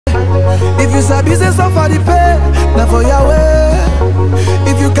If you sabi say suffer the pay, now for your way.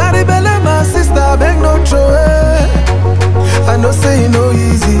 If you carry belly, my sister, beg no throw it. I know say it no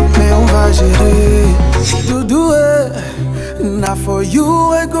easy, mais on va gérer. To do it, now for you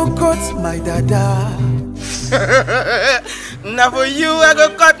I go cut my dada. Now for you I go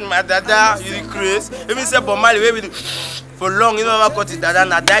cut my dada. You crazy? Let me say for Mali, we do for long. You never cut it dada.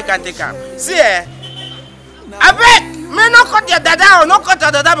 Now die can't take him. See I bet. May not cut your dada or not cut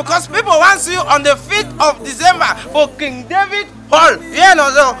your dada because people want to see you on the 5th of December for King David Hall. Yeah, no,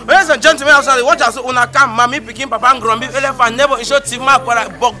 so ladies and gentlemen, outside watch us una come, mommy picking papa and grumby elephant never in show Tima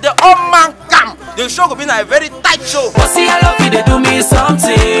Kwara but the old man come. The show will be a very tight show. But see, I love you, they do me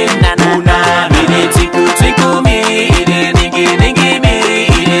something. Na na na, me they tickle me, they niggy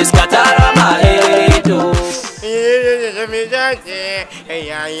me, they scatter my head.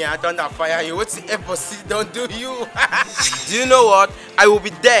 Hey, thunder fire you. What's the embassy don't do you? Do you know what? I will be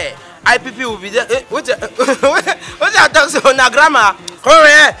there. IPP will be there. What's your talk on a grammar? Come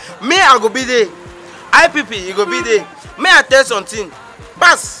here. Me, I go be there. IPP, you go be there. May I tell something?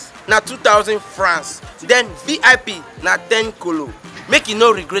 Pass na 2,000 francs. Then VIP na 10 kolo. Make you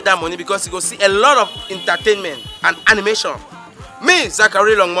no regret that money because you go see a lot of entertainment and animation. Me,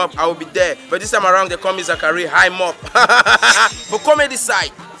 Zackary Longmope, I will be there. But this time around, they call me Zackary Longmope. For comedy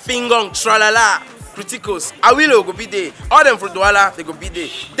side, Fingong Tralala, Criticals, Awilo go be there. All them for Douala, they go be there.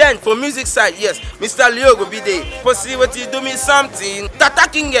 Then for music side, yes, Mr. Leo go be there. For see what you do me something. Tata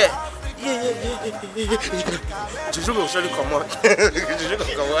Kingue. Juju go surely come on. Juju go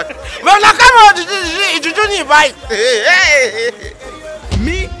come on. But now come on, Juju need bite.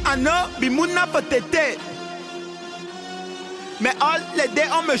 Me, I know, be mouna for tete. Mais all les deux,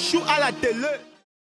 on me choue à la télé.